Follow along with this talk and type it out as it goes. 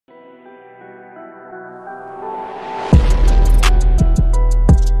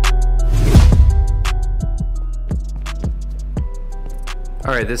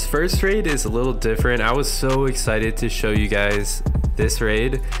Alright, this first raid is a little different. I was so excited to show you guys this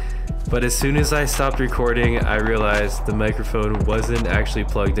raid, but as soon as I stopped recording, I realized the microphone wasn't actually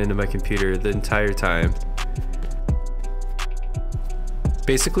plugged into my computer the entire time.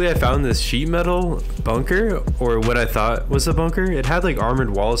 Basically, I found this sheet metal bunker, or what I thought was a bunker. It had like armored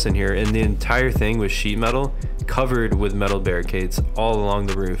walls in here, and the entire thing was sheet metal covered with metal barricades all along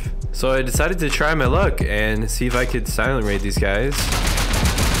the roof. So I decided to try my luck and see if I could silent raid these guys.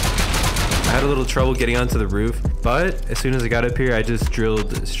 I had a little trouble getting onto the roof, but as soon as I got up here, I just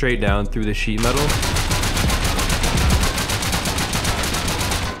drilled straight down through the sheet metal.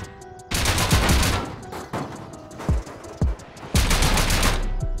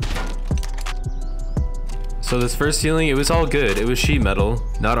 So this first ceiling, it was all good. It was sheet metal,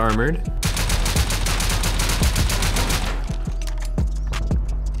 not armored.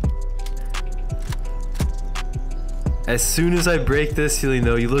 As soon as I break this ceiling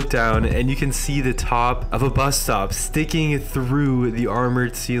though, you look down and you can see the top of a bus stop sticking through the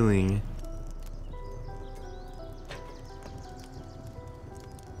armored ceiling.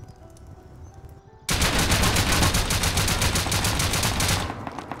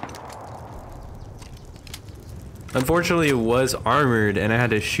 Unfortunately, it was armored and I had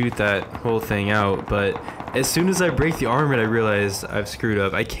to shoot that whole thing out, but as soon as I break the armored, I realized I've screwed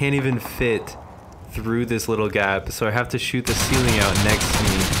up. I can't even fit through this little gap, so I have to shoot the ceiling out next to me,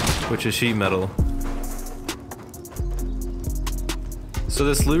 which is sheet metal. So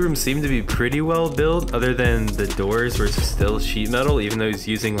this loot room seemed to be pretty well built, other than the doors were still sheet metal, even though he's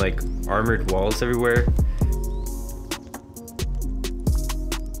using like armored walls everywhere.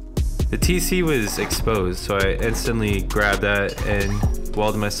 The TC was exposed, so I instantly grabbed that and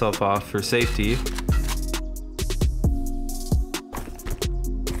walled myself off for safety.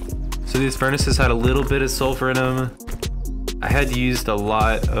 So these furnaces had a little bit of sulfur in them. I had used a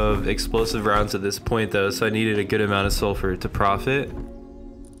lot of explosive rounds at this point though, so I needed a good amount of sulfur to profit.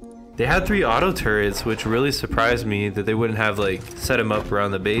 They had 3 auto turrets, which really surprised me that they wouldn't have like set them up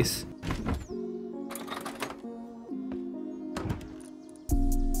around the base.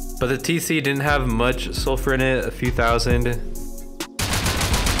 But the TC didn't have much sulfur in it, a few thousand.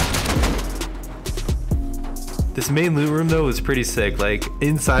 This main loot room though was pretty sick, like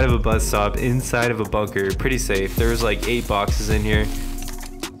inside of a bus stop, inside of a bunker, pretty safe. There was like 8 boxes in here.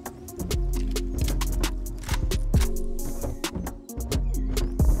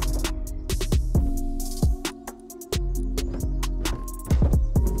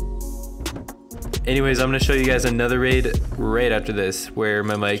 Anyways, I'm gonna show you guys another raid right after this where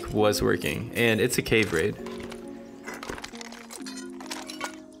my mic was working, and it's a cave raid.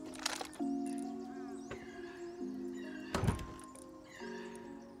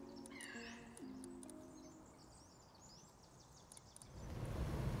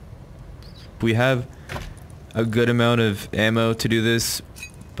 We have a good amount of ammo to do this,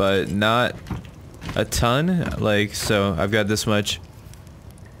 but not a ton. Like, so I've got this much.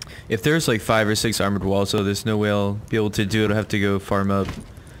 If there's like 5 or 6 armored walls, so there's no way I'll be able to do it. I'll have to go farm up.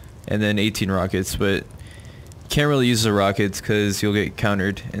 And then 18 rockets, but can't really use the rockets because you'll get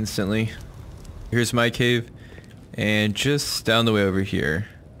countered instantly. Here's my cave, and just down the way over here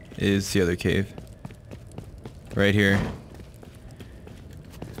is the other cave. Right here.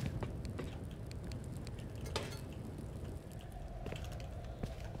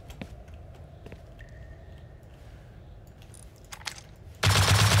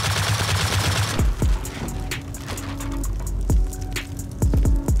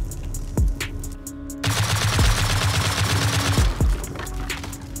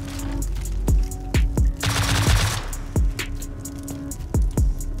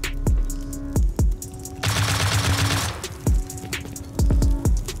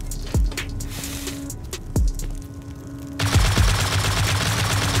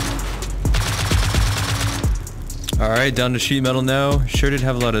 Alright, down to sheet metal now. Sure did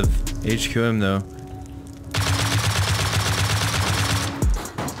have a lot of HQM though.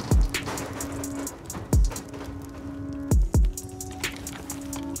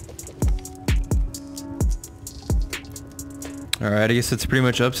 Alright, I guess it's pretty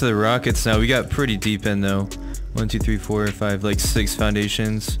much up to the rockets now. We got pretty deep in though. 1, 2, 3, 4, 5, like 6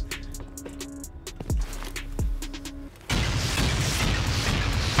 foundations.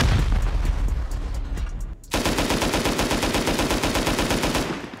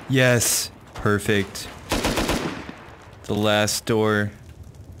 Yes, perfect. The last door.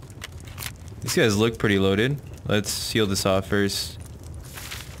 These guys look pretty loaded. Let's seal this off first.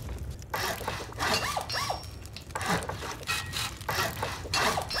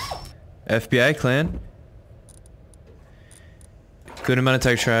 FBI clan. Good amount of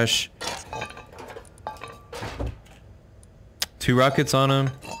tech trash. 2 rockets on them.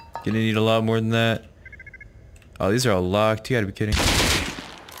 Gonna need a lot more than that. Oh, these are all locked. You gotta be kidding.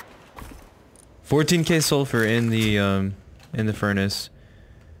 14k sulfur in the furnace.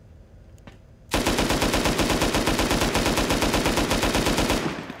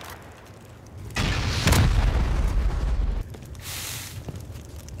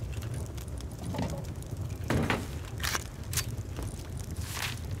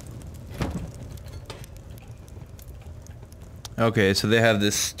 Okay, so they have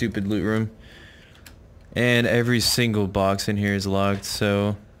this stupid loot room. And every single box in here is locked,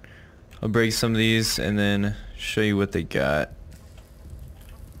 so I'll break some of these and then show you what they got.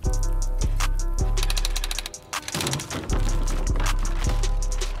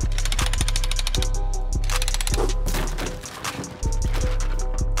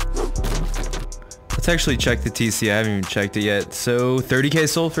 Let's actually check the TC. I haven't even checked it yet. So 30k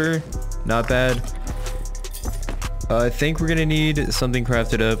sulfur, not bad. I think we're gonna need something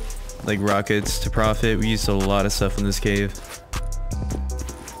crafted up, like rockets, to profit. We used a lot of stuff in this cave.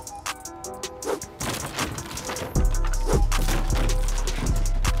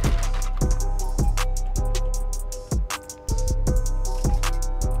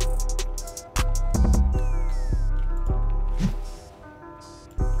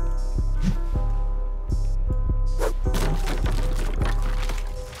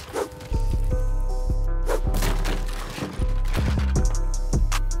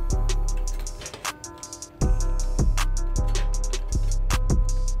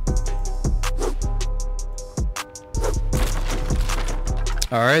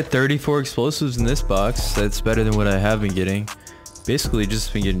 Alright, 34 explosives in this box. That's better than what I have been getting. Basically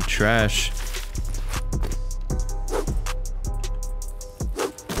just been getting trash.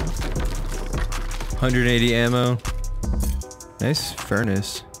 $180 ammo. Nice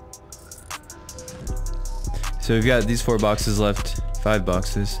furnace. So we've got these 4 boxes left. 5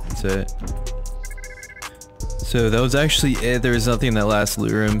 boxes. That's it. So that was actually it. There was nothing in that last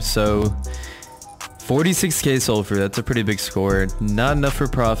loot room. So 46k sulfur, that's a pretty big score. Not enough for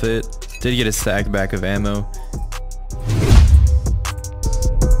profit. Did get a stack back of ammo.